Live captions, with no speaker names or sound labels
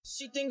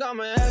She think I'm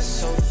an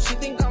asshole. She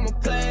think I'm a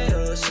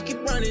player. She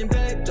keep running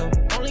back though,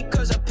 only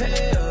 'cause I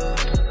pay her.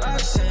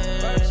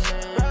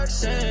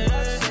 Roxanne,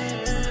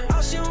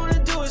 all she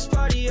wanna do is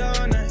party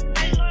all night.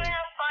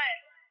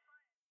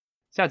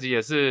 下集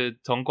也是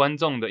从观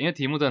众的，因为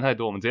题目真的太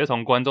多，我们直接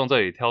从观众这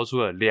里挑出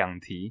了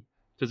2题，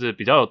就是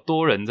比较有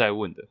多人在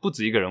问的，不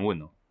止一个人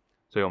问哦，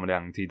所以我们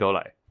2题都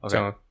来。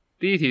OK，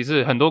 第一题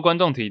是很多观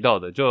众提到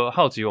的，就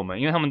好奇我们，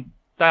因为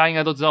大家应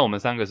该都知道我们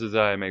3个是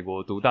在美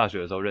国读大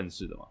学的时候认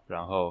识的嘛，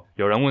然后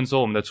有人问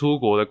说我们的出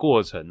国的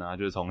过程啊，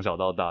就是从小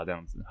到大这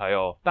样子，还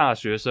有大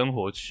学生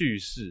活趣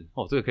事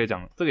哦，这个也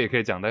可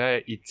以讲大概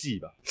1季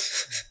吧。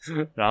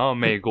然后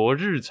美国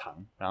日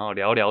常，然后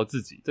聊聊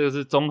自己，这个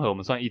是综合我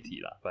们算1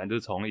题啦，反正就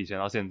是从以前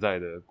到现在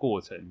的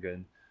过程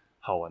跟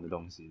好玩的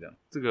东西这样。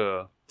这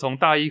个从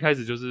大一开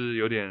始就是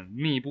有点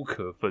密不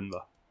可分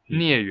吧，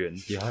孽缘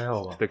也还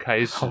好吧的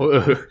开始，好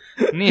恶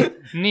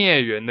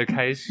孽缘的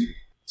开始。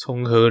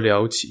从何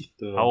聊起？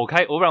对，好，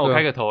不然我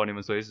开个头，你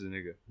们随时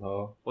那个。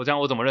好，我讲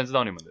我怎么认识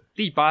到你们的。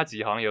第8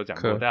集好像有讲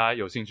过，大家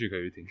有兴趣可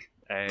以去听。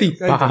第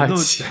8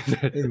集，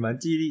你蛮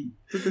记忆力，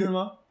这真的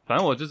吗？反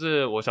正我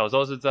小时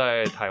候是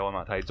在台湾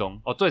嘛，台中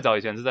哦，最早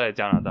以前是在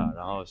加拿大，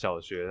然后小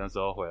学那时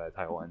候回来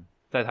台湾，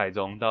在台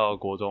中到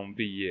国中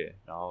毕业，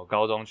然后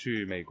高中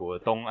去美国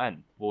的东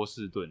岸波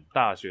士顿，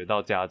大学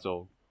到加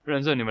州。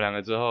认识你们2个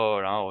之后，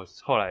然后我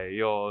后来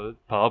又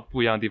跑到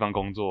不一样的地方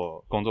工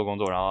作，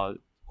然后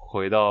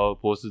回到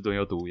波士顿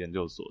又读研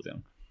究所，这样，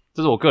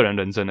这是我个人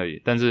人生而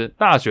已。但是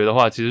大学的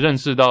话，其实认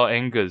识到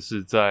Angus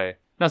是在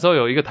那时候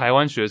有一个台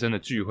湾学生的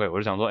聚会，我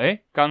就想说，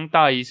刚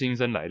大一新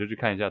生来就去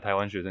看一下台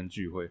湾学生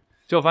聚会，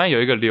结果发现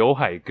有一个刘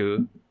海哥，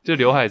就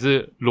刘海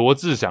是罗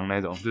志祥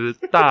那种，就是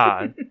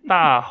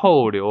大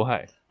厚刘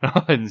海，然后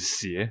很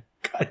斜。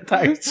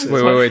太扯！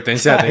喂，等一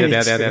下，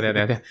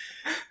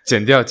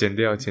剪掉，就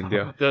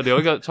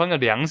穿个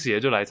凉鞋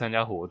就来参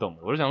加活动，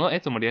我就想说，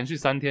怎么连续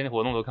3天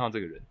活动都看到这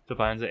个人，就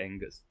发现是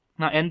Angus。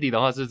那 Andy 的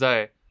话是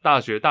在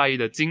大学大一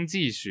的经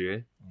济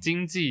第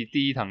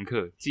1堂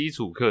课基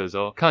础课的时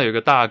候，看到有个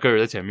大个儿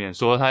在前面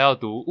说他要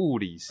读物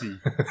理系，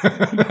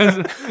但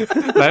是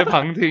来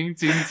旁听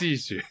经济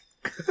学，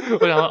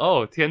我想说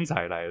哦，天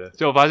才来了，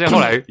结果发现后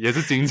来也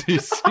是经济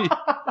系，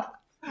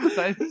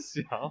三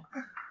小。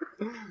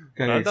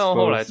但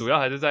后来主要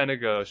还是在那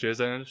个学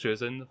生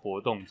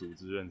活动组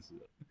织认识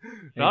的，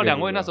然后2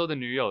位那时候的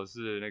女友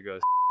是那个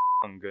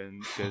跟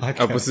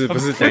不是，等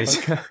一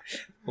下，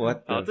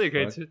好，这里可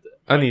以吃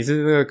啊，你是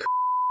那个对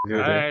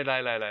不对？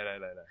来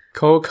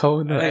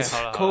 ，Coco 呢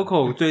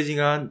？Coco 最近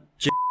跟他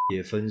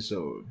也分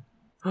手了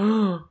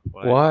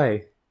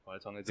，Why？ 我来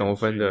传个怎么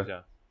分的？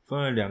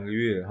分了2个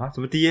月啊？什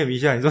么 DM 一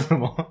下？你说什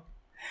么？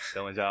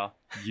等我一下啊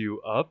 ，You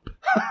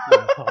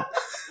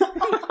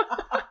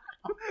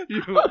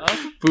up？You up?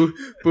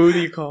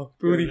 Booty call.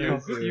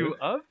 You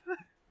up?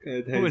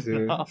 太扯。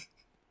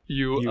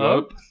You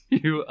up?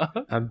 You up?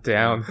 I'm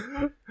down.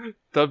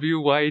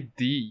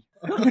 WYD.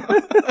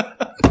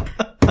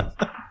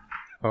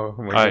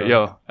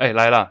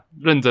 来啦，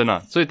认真啦。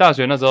所以大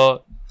学那时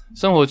候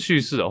生活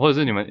趣事或者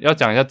是你们要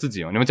讲一下自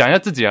己你们讲一下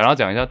自己然后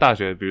讲一下大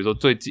学，比如说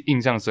最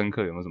印象深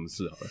刻有没有什么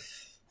事好了。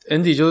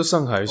Andy 就是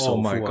上海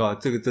首富。 Oh my god，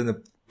 这个真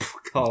的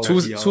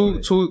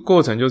出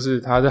过程就是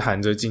他是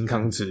含着金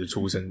汤匙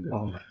出生的。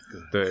Oh my god。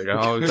对，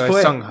然后在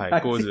上海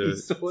过着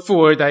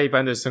富二代一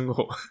般的生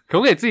活。可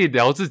不可以自己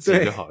聊自己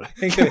就好了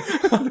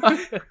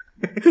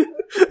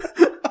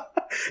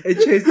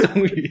？Chase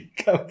终于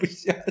看不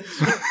下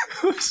去。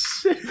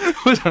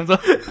我想说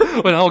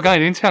我刚刚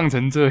已经呛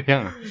成这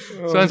样了。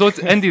虽然说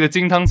Andy 的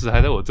金汤匙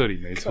还在我这里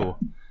没错，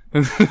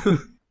但是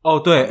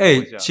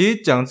对，其实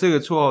讲这个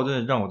绰号真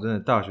的让我真的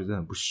大学真的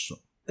很不爽。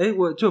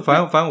我就反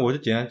正我就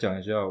简单讲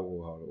一下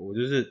我好了。我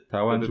就是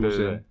台湾出生，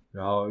对，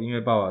然后因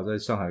为爸爸在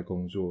上海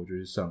工作，我就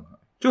去上海，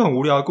就很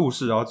无聊的故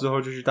事。然后之后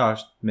就去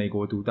美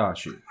国读大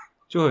学，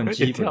就很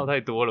基本。跳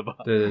太多了吧？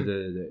对，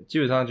基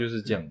本上就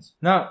是这样子。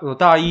那我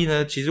大一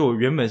呢，其实我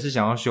原本是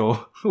想要修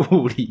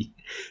物理，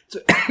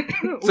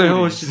最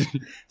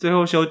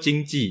后修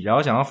经济，然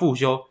后想要复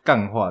修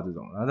干话这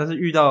种。然后但是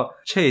遇到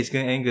Chase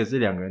跟 Angus 这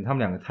2个人，他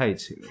们2个太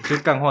扯了，就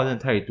干话真的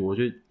太多，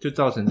就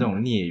造成这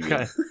种孽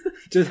缘。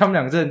就是他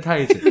们2个真的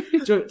太扯，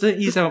就真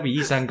的1-3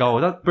比1-3高。我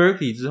到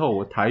Berkeley 之后，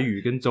我台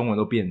语跟中文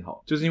都变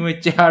好，就是因为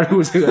加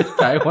入这个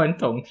台湾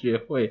同学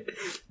会，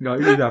然后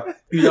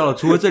遇到了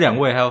除了这2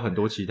位，还有很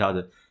多其他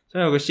的。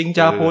像有个新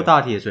加坡大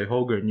铁锤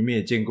Hogan， 你们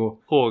也见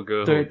过霍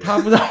哥，对，他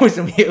不知道为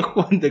什么也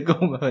混得跟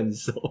我们很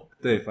熟。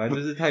对，反正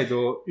就是太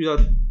多遇到，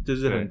就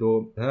是很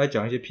多他在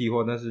讲一些屁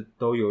话，但是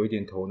都有一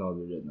点头脑的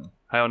人啊。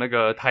还有那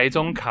个台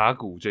中卡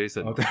鼓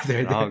Jason，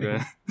 对，然后跟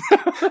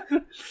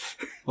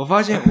我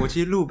发现我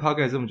其实录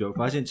podcast 这么久，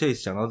发现 Chase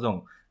想到这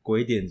种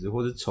鬼点子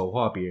或是丑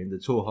化别人的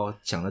绰号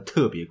想得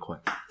特别快，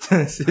真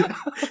的是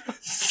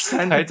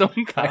台中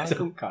卡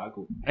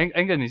鼓。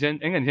Angus 你先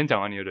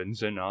讲完你的人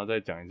生，然后再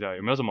讲一下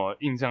有没有什么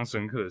印象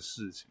深刻的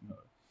事情。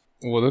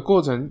我的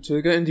过程其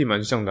实跟 Andy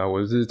蛮像的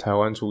我是台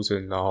湾出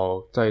生，然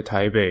后在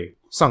台北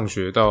上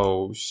学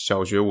到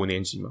小学5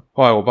年级嘛，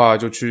后来我爸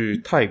就去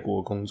泰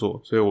国工作，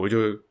所以我就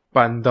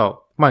搬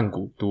到曼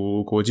谷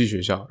读国际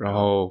学校，然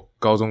后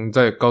高中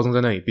在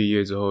那里毕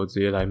业之后，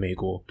直接来美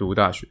国读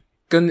大学。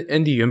跟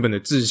Andy 原本的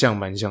志向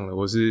蛮像的，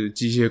我是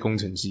机械工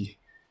程系，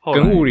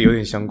跟物理有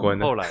点相关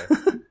的。后来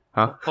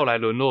啊，后来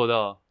沦落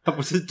到他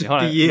不是你后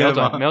来毕业了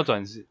吗？没有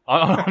转系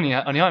你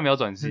后来没有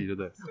转系，对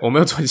不对？我没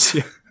有转系，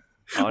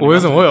我为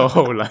什么会有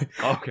后来？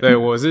 OK， 对，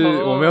我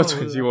没有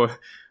转系，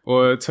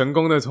我成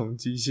功的从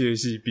机械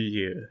系毕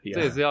业了。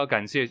这也是要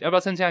感谢，要不要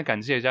趁现在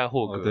感谢一下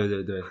霍格？对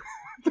对对，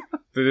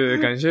对，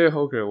感谢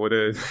Hoger， 我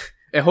的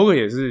Hoger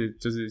也是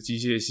就是机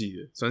械系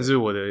的，算是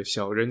我的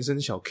人生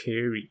小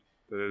carry，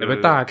 对，不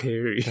大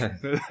carry，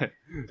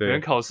 对，连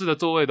考试的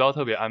座位都要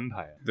特别安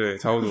排，对，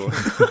差不多。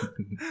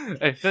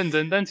认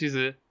真，但其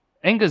实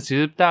Angus 其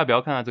实大家不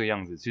要看他这个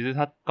样子，其实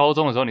他高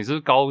中的时候，你是不是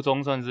高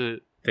中算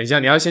是？等一下，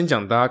你要先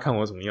讲大家看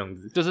我什么样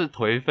子，就是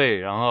颓废，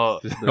然后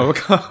我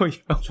靠，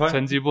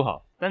成绩不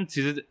好，但其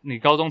实你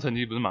高中成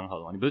绩不是蛮好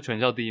的吗？你不是全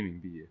校第1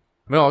名毕业？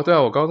没有，对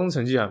啊，我高中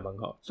成绩还蛮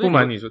好。不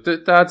瞒你说，对，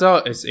大家知道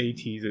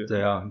SAT 这个？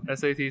对啊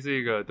 ，SAT 是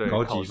一个对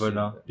考几分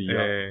啊？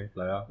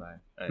来啊，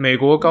美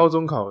国高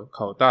中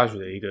考大学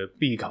的一个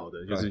必考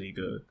的，就是一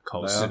个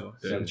考试嘛。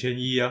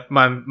2100啊，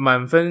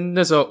满分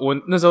我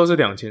那时候是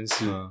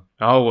2400，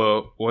然后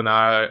我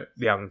拿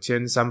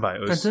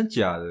2320，真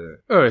假的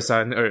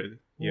232。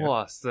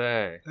哇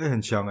塞，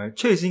很强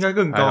Chase 应该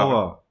更高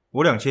吧？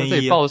我2100，这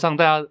里报上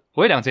大家，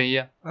我也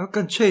2100啊！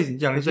干 Chase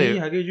 2100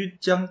还可以去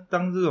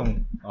当这种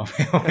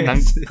没有，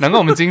难怪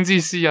我们经济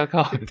系啊，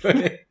靠！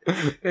对，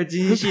在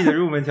经济系的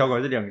入门条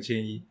款是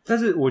2100，但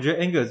是我觉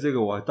得 Angus 这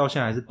个我到现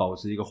在还是保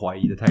持一个怀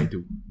疑的态度，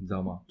你知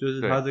道吗？就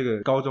是他这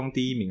个高中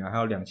第1名啊，还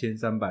有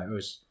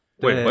2320。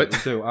对，我 I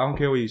don't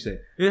care what you say，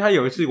 因为他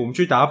有一次我们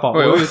去打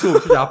有一次我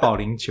去打保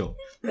龄球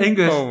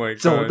，Angus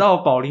走到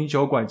保龄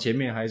球馆前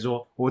面还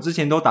说，我之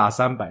前都打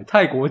300，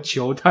泰国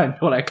球探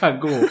都来看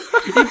过我，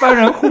一般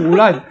人唬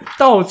烂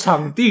到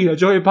场地了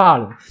就会怕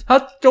了，他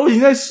都已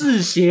经在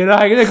试鞋了，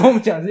还在跟我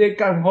们讲这些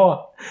干话，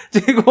结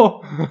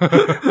果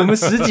我们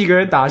10几个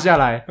人打下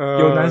来，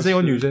有男生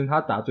有女生，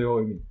他打最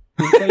后1名。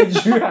比飞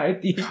区还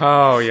低，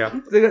靠呀！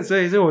这个所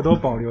以我都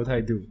保留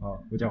态度啊，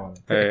我讲完了。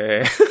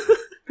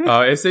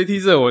好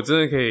SAT 这我真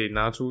的可以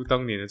拿出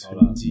当年的成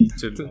绩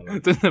证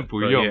明，真的不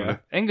用了。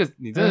Angus，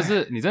 你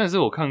真的是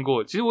我看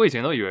过。其实我以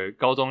前都以为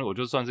高中我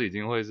就算是已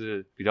经会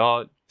是比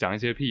较讲一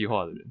些屁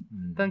话的人，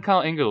但看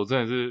到 Angus 我真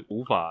的是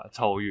无法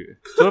超越。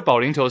除了保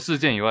龄球事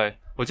件以外，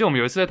我记得我们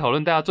有一次在讨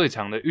论大家最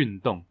强的运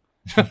动，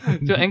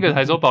就 Angus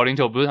还说保龄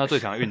球不是他最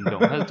强的运动，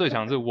他是最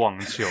强的是网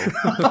球，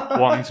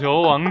网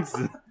球王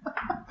子。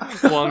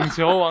网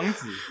球王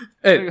子，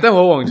但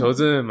我网球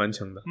真的蛮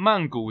强的。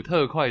曼谷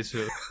特快车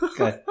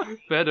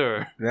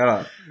 ，Better 没有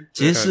了。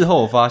其实事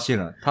后我发现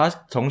了，他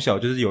从小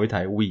就是有一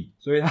台 Wii，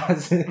 所以他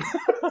是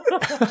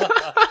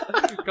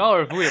高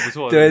尔夫也不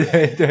错。对，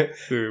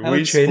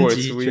他拳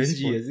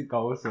击也是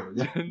高手。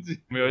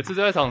我们有一次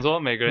就在场说，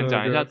每个人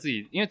讲一下自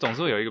己，因为总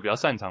是会有一个比较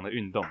擅长的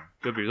运动，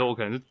就比如说我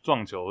可能是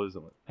撞球或者什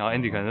么，然后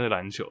Andy 可能是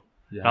篮球。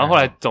然后后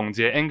来总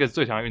结 Angus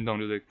最强的运动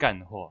就是干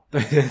话。对，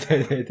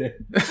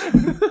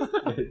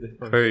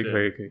可以，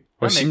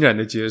我欣然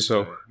的接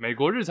受。美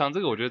国日常这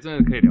个我觉得真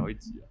的可以聊一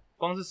集啊。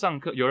光是上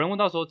课，有人问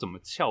到说怎么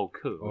翘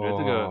课，我觉得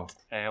这个，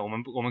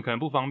我们可能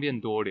不方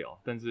便多聊，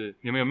但是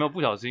你们有没有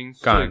不小心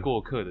睡过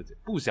课的？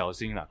不小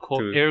心啦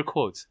 ，air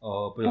quote，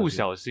 不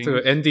小心。这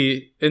个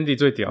Andy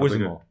最屌，为什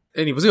么？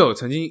你不是有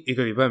曾经1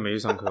个礼拜没去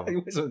上课吗？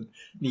为什么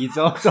你知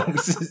道这种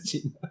事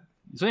情？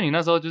所以你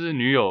那时候就是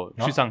女友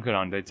去上课，然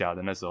后你在家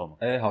的那时候吗？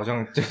好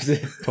像就是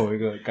同一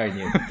个概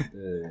念。对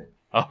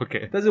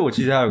，OK。但是我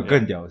其实还有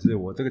更屌的是，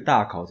我这个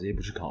大考直接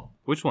不去考。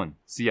Which one?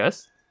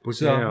 CS？ 不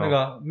是啊，那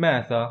个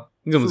Math 啊。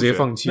你怎么直接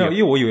放弃？没有，因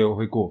为我以为我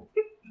会过。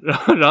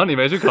然后你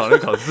没去考那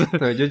考试，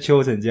对，就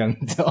揪成这样，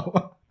你知道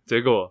吗？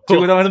结果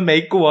当然是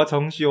没过啊，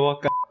重修啊。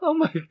Oh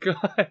my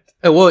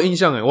god！ 我有印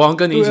象我好像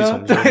跟你一起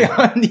重修。对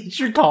啊，你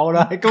去考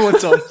了还跟我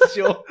重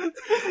修。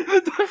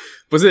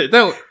不是，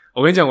但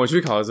我跟你讲，我去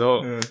考的时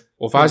候，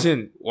我发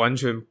现完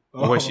全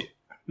不会写。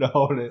然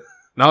后呢？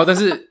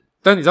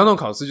但你知道那种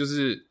考试就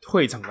是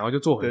会场，然后就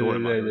坐很多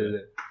人嘛。对。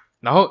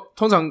然后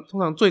通常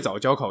最早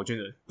交考卷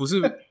的不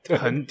是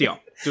很屌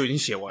就已经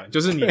写完了，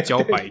就是你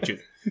交白卷。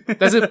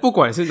但是不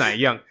管是哪一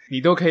样，你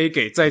都可以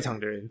给在场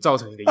的人造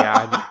成一个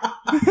压力。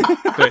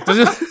对，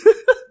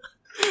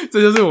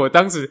这就是我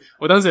当时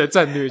的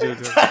战略，就是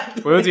这样。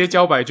我就直接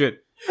交白卷。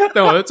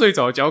但我是最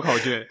早交考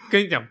卷，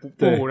跟你讲不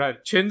胡乱，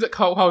全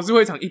考试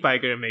会场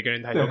100个人，每个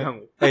人抬头看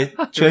我，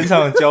全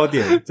场的焦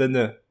点真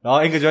的，然后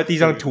Angus 就在地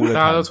上吐了，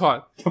大家都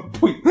窜，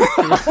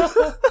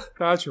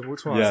大家全部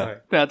窜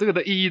赛。对啊，这个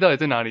的意义到底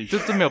在哪里？就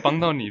真没有帮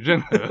到你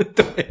任何。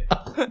对啊，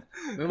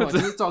没有，只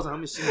是造成他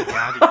们心理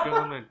压力，跟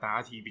他们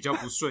答题比较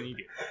不顺一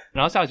点。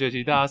然后下学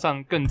期大家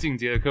上更进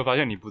阶的课，发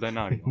现你不在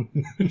那里。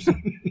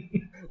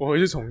我回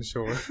去重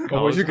修了，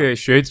我回去给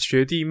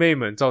学弟妹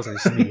们造成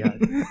心理压力。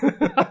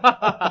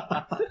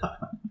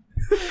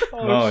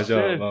蛮好笑。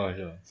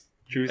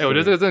我觉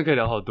得这个真的可以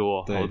聊好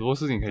多，好多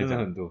事情可以讲，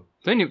很多。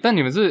所以但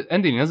你们是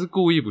Andy， 你那是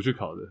故意不去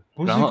考的？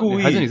不是故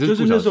意，还是你是就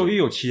是那时候也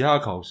有其他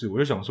考试，我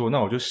就想说，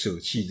那我就舍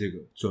弃这个，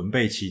准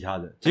备其他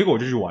的。结果我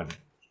就去玩了。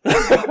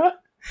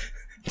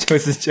就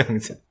是这样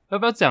子。要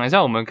不要讲一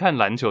下我们看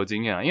篮球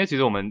经验啊？因为其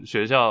实我们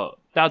学校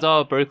大家知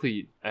道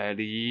Berkeley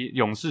离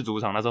勇士主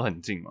场那时候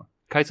很近嘛，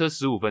开车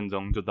15分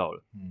钟就到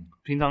了。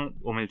平常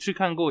我们也去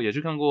看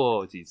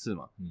过几次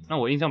嘛。那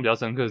我印象比较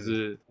深刻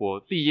是我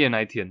毕业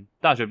那一天，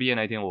大学毕业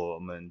那一天，我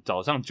们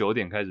早上9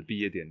点开始毕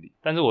业典礼，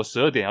但是我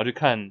12点要去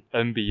看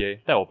NBA，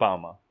 带我爸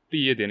妈。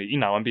毕业典礼一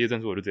拿完毕业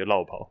证书，我就直接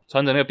落跑，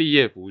穿着那个毕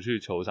业服去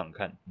球场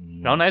看。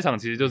然后那一场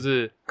其实就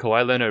是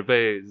Kawhi Leonard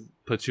被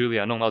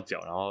Pachulia 弄到脚，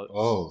然后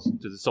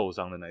就是受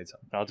伤的那一场。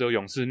然后最后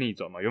勇士逆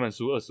转嘛，原本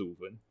输25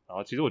分。然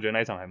后其实我觉得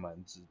那一场还蛮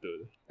值得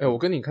的。我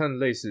跟你看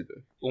类似的，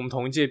我们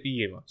同一届毕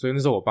业嘛，所以那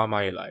时候我爸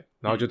妈也来，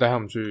然后就带他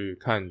们去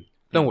看。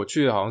但我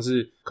去的好像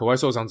是Kawhi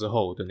受伤之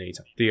后的那一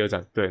场，第二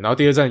站。对，然后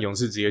第二站勇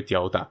士直接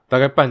屌打，大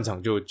概半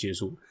场就结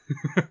束。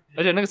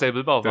而且那个谁不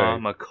是爆发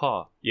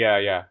McCaw？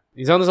 Yeah，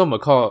 你知道那时候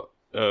McCaw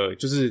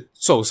就是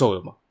瘦瘦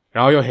的嘛，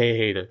然后又黑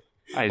黑的。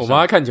我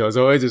妈看球的时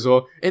候一直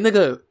说，那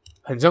个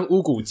很像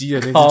乌骨鸡的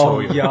那只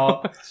球员。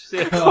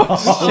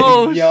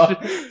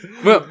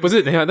不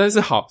是，等一下，但是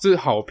是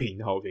好评，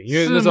因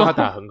为那时候他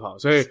打很好，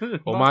所以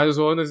我妈就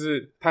说那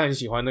是他很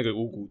喜欢那个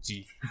乌骨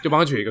鸡，就帮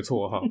他取一个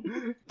绰号，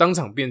当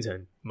场变成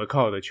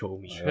McCaw 的球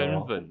迷圈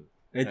粉。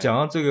讲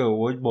到这个，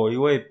我某一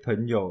位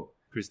朋友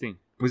Christine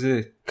不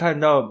是看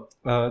到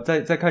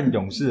在看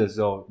勇士的时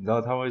候，你知道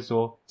他会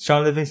说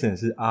Sean Livingston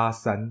是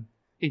R3。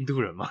印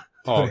度人吗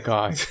？Oh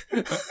God！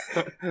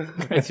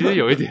 其实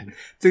有一点，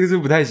这个是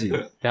不太行。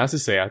等一下是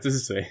谁啊？这是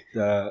谁？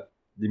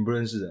你不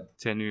认识的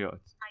前女友。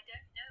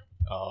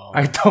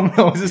I don't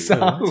know 是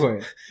啥鬼？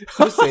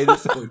是谁的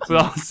手机？不知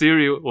道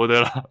Siri 我的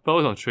啦，不知道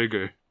为什么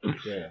trigger。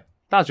对，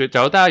大学，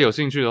假如大家有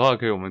兴趣的话，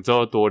可以我们之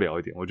后多聊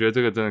一点。我觉得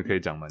这个真的可以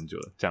讲蛮久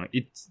的，讲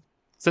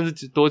甚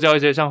至多教一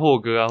些像霍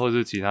哥啊，或者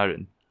是其他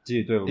人，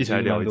一起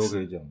来聊一次。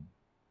可以讲。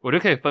我觉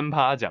得可以分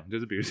趴讲，就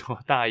是比如说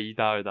大1、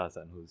大2、大3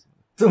或者什么。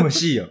这么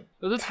细啊？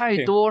可是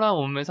太多了，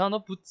我们每常都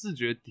不自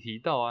觉提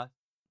到啊。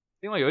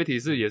另外有一题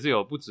也是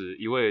有不止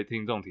一位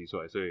听众提出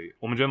来，所以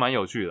我们觉得蛮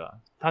有趣的啊。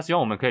他希望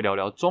我们可以聊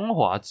聊中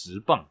华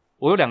职棒。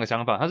我有2个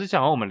想法，他是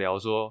想要我们聊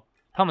说，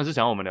他们是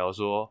想要我们聊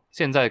说，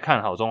现在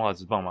看好中华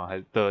职棒吗？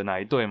还的哪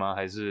一队吗？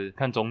还是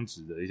看中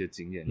职的一些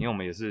经验？因为我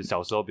们也是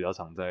小时候比较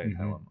常在台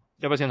湾嘛。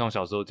要不要先从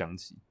小时候讲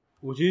起？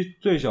我其实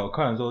最小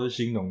看的时候是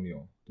兴农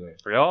牛。对，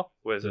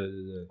我也是。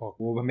对，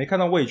我们没看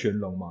到味全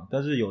龙嘛，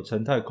但是有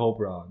陈泰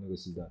Cobra 那个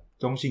时代，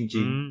中信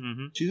金。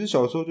其实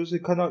小时候就是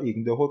看到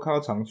赢的或看到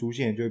常出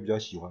现的就会比较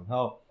喜欢，然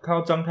后看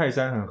到张泰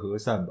山很和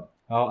善吧，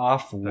然后阿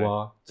福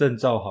啊、郑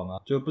兆航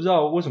啊，就不知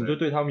道为什么就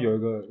对他们有一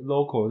个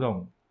local 这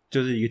种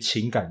就是一个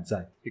情感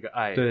在，一个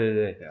爱。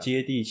对，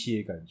接地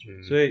气的感觉。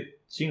所以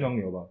兴农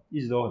牛吧，一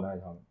直都很爱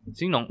他们。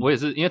兴农，我也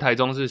是，因为台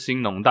中是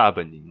兴农大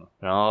本营嘛，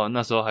然后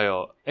那时候还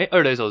有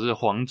二垒手是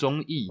黄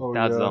忠义，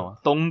大家知道吗？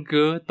东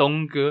哥，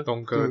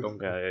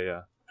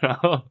呀。然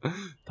后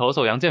投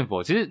手杨建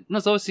佛，其实那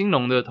时候兴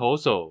农的投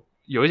手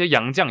有一些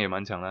洋将也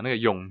蛮强的，那个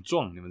勇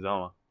壮，你们知道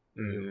吗？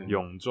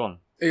勇壮，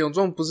勇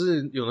壮不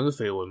是有那个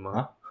绯闻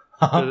吗？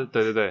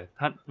对，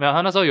他没有，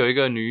他那时候有一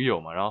个女友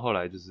嘛，然后后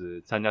来就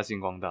是参加星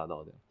光大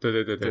道的。对，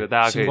这个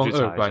大家可以去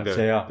查一下。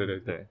谁啊？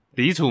对，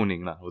李楚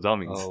宁啦，我知道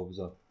名字。我不知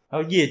道。还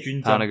有叶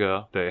军章，他那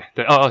个对，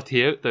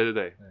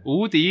对，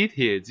无敌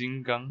铁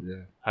金刚，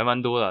还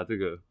蛮多的这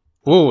个。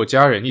不过我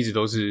家人一直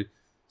都是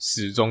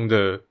始终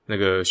的那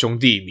个兄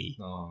弟迷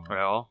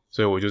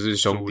所以我就是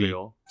兄弟，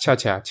恰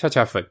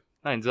恰粉。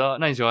那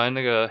你喜欢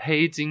那个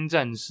黑金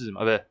战士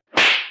吗？不对。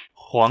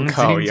黄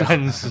金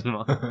战士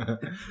吗？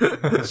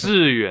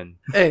志远，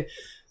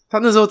他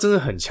那时候真的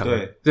很强，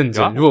认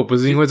真。如果不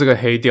是因为这个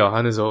黑掉，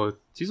他那时候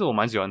其实我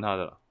蛮喜欢他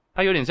的啦。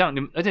他有点像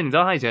而且你知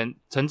道他以前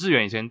陈志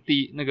远以前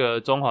那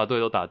个中华队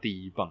都打第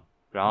1棒，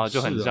然后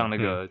就很像那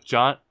个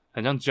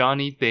很像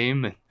Johnny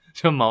Damon，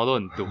 就毛都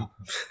很多，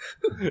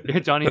因为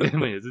Johnny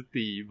Damon 也是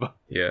第1棒，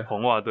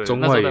红袜队，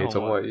中外野。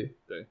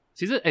对，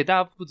其实大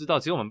家不知道，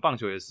其实我们棒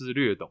球也是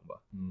略懂吧？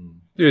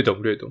略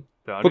懂。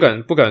对啊，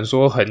不敢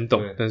说很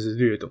懂，但是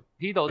略懂。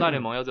Hito 大联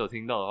盟要是有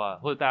听到的话，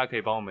或者大家可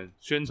以帮我们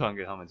宣传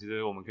给他们，其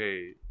实我们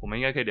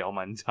应该可以聊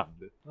蛮长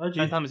的。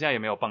但他们现在也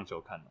没有棒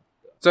球看了。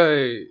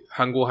在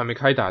韩国还没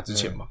开打之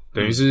前嘛，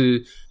等于是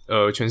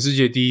全世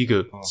界第一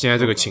个现在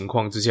这个情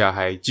况之下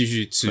还继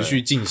续持续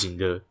进行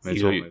的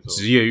一个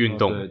职业运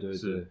动。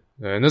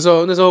对，那时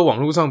候网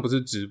络上不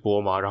是直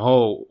播嘛，然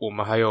后我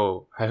们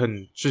还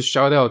很去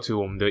shout out to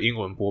我们的英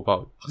文播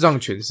报，让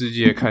全世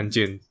界看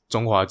见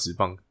中华职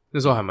棒。那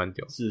时候还蛮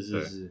屌，是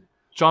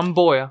John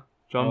Boy 啊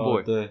 ，John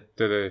Boy，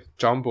 对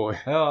John Boy，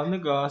 还有那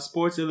个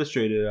Sports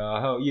Illustrated 啊，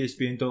还有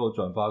ESPN 都有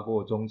转发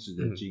过中职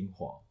的精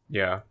华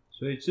，Yeah，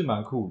 所以是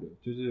蛮酷的。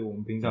就是我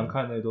们平常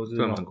看的都是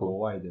那种国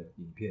外的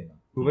影片啊，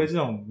除非是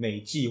那种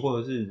美季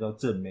或者是你知道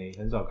正美，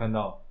很少看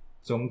到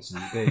中职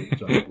被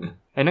转播。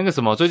那个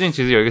什么，最近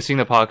其实有一个新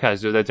的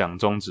podcast 就在讲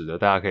中职的，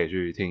大家可以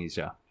去听一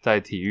下，在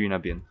体育那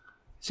边。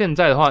现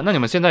在的话，那你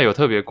们现在有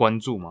特别关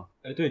注吗？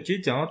对，其实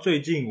讲到最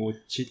近，我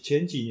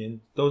前几年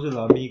都是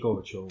Lamigo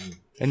的球迷。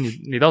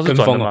你倒是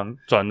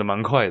转的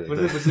蛮快的。不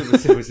是，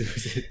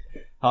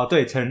好，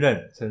对，承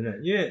认，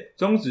因为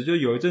中职就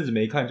有一阵子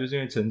没看，就是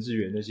因为陈志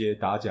远那些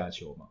打假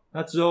球嘛。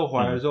那之后回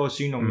来的时候，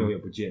新农牛也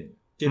不见了。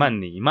曼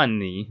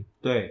尼，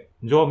对，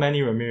你说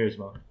Manny Ramirez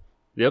吗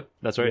 ？Yep,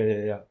 that's right.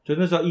 对，就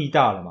那时候义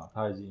大了嘛，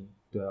他已经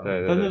对啊，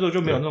对，但那时候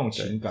就没有那种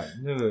情感，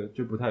那个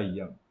就不太一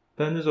样。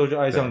但那时候就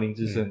爱上林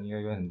志胜，应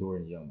该跟很多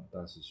人一样嘛，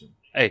大师兄。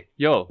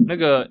那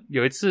个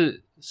有一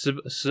次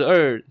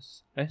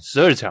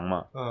12强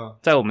嘛，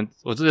在我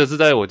记得是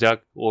在我家，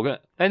我跟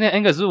那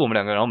Angus 是我们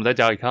两个，然后我们在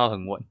家里看到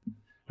很晚，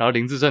然后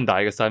林志胜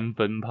打一个3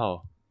分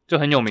炮，就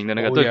很有名的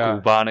那个对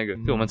古巴那个，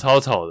对我们超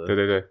吵的，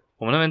对，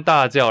我们那边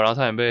大叫，然后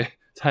差点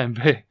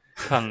被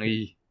抗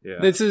议。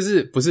那次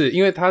是不是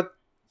因为他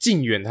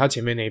近远他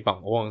前面那一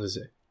棒我忘了是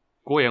谁，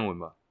郭彦文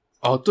吧？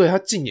哦，对他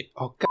近远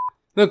干。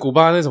那古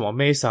巴那什么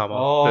Mesa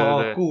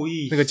吗？对，故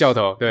意那个教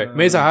头，对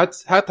Mesa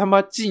他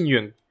妈近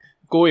远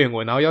郭彦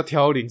文，然后要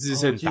挑林志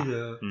胜打，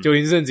就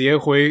林志胜直接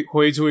挥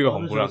出一个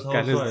红不让，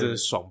干那是真的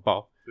爽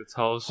爆，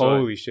超帅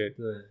 ，Holy shit！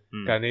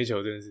 对，干那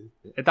球真的是，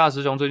大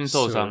师兄最近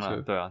受伤了，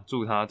对啊，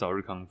祝他早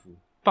日康复。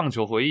棒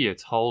球回忆也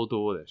超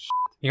多的。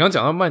你刚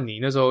讲到曼尼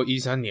那时候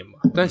13年嘛，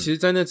但其实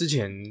在那之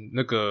前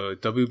那个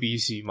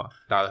WBC 嘛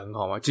打得很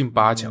好嘛，进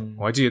8强，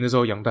我还记得那时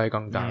候杨代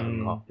刚打得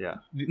很好，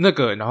那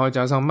个然后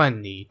加上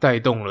曼尼带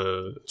动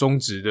了中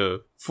职的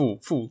复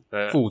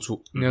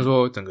出，应该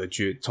说整个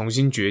重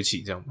新崛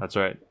起这样。That's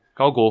right，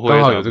 高国辉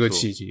刚好有这个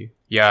契机，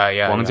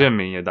王建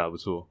民也打不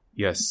错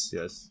 ，yes，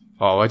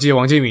 哦，我还记得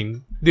王建民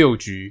6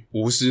局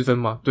5失分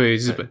吗？对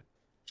日本，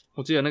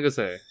我记得那个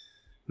谁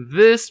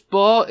 ，This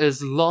ball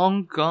is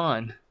long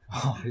gone，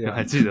 你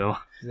还记得吗？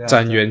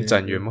展元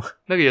吗？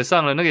那个也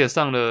上了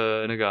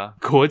那个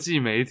国际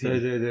媒体。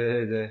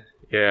对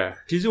 ，Yeah。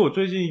其实我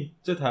最近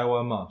在台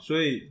湾嘛，所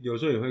以有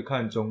时候也会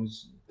看中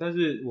职，但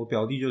是我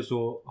表弟就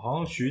说，好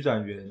像徐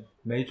展元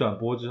没转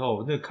播之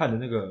后，那看的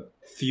那个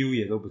feel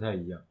也都不太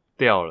一样，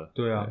掉了。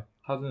对啊，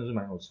他真的是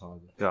蛮有差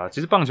的。对啊，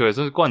其实棒球也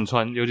是贯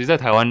穿，尤其在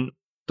台湾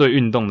对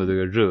运动的这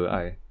个热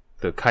爱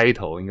的开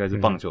头，应该是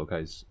棒球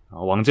开始。然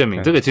后王建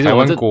民这个其实台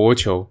湾国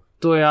球，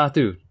对啊，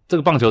对，这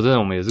个棒球真的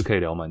我们也是可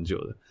以聊蛮久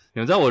的。你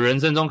们知道我人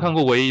生中看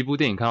过唯一一部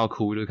电影看到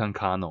哭就是看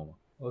Kano 吗？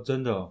哦，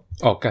真的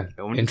哦，干，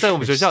我们在我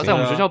们学校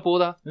播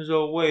的那时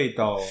候魏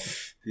导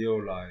也有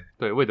来，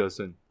对，魏德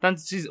胜，但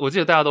其实我记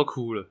得大家都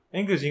哭了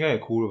 ，Angus 应该也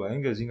哭了吧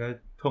 ？Angus 应该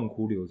痛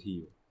哭流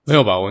涕了，没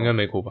有吧？我应该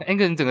没哭吧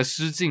 ？Angus 你整个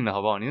失禁了，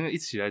好不好？你那个一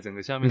起来，整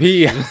个下面屁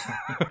呀，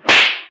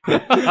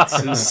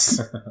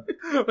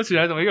我起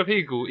来怎么一个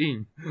屁股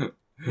硬，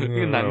一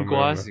个南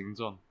瓜形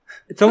状。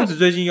中职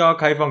最近又要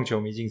开放球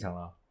迷进场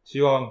了。希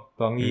望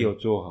防疫有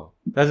做好，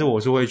但是我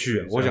是会去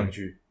的，我想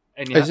去。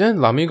现在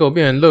拉米狗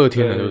变成乐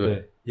天了，对不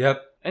对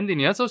 ？Yep。Andy，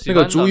 你那时候喜欢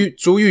那个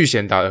朱玉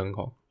贤打得很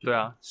好，对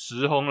啊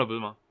，10轰了不是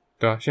吗？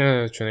对啊，现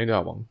在全垒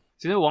打王。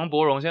其实王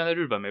柏融现在在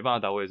日本没办法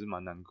打，我也是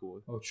蛮难过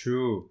的。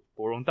True，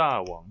 柏融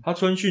大王，他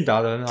春训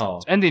打得很好。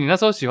Andy， 你那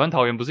时候喜欢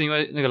桃园不是因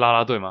为那个啦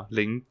啦队吗？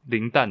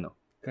林蛋哦。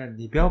干，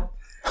你不要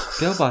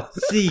把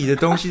自己的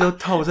东西都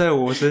套在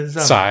我身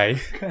上。宅，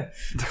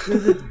就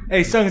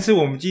是上一次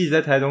我们一起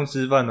在台中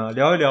吃饭啊，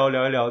聊一聊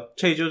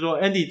 ，Che 就说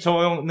Andy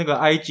抽用那个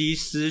IG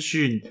私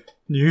讯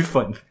女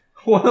粉，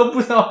我都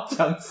不知道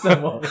讲什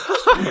么，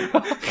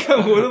看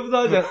我都不知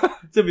道讲，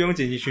这不用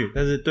剪进去。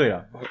但是对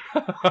了，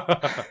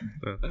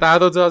大家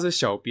都知道是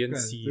小编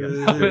C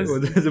啊，我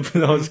真的是不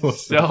知道说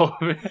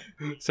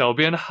小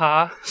编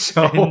哈，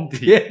小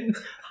编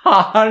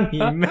哈你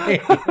妹，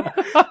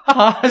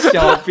哈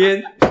小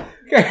编。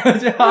干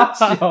叫哈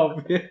小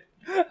编，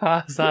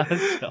哈三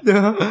小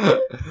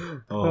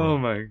，Oh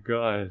my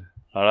god！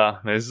 好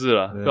啦，没事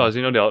啦，不小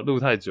心就录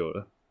太久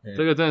了。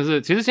这个真的是，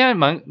其实现在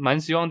蛮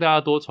希望大家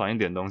多传一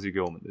点东西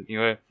给我们的，因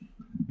为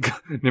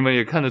你们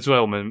也看得出来，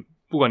我们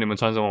不管你们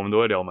传什么，我们都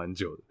会聊蛮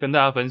久的，跟大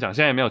家分享。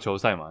现在也没有球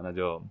赛嘛，那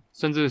就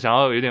甚至想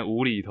要有点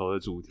无厘头的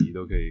主题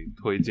都可以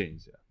推荐一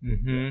下。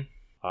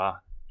好啦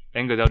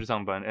 ，Angus 要去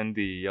上班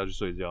 ，Andy 要去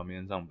睡觉，明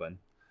天上班。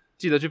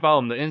记得去发我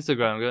们的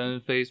Instagram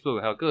跟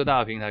Facebook 还有各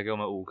大平台给我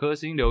们5颗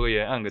星，留个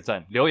言，按个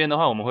赞。留言的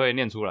话我们会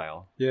念出来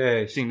哦，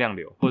尽量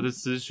留，或者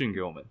私讯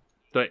给我们。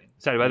对，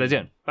下礼拜再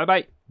见，拜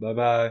拜，拜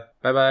拜，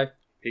拜拜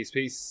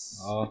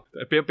 ，peace。好，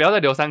不要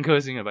再留3颗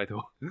星了，拜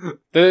托。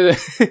对，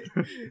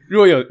如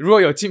果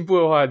有进步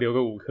的话，留个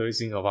5颗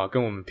星好不好？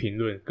跟我们评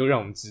论，跟让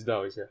我们知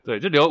道一下。对，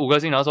就留5颗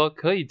星，然后说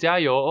可以加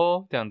油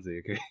哦，这样子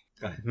也可以。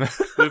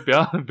就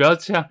不要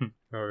呛。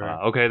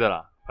OK 的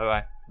啦，拜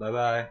拜，拜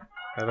拜，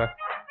拜拜。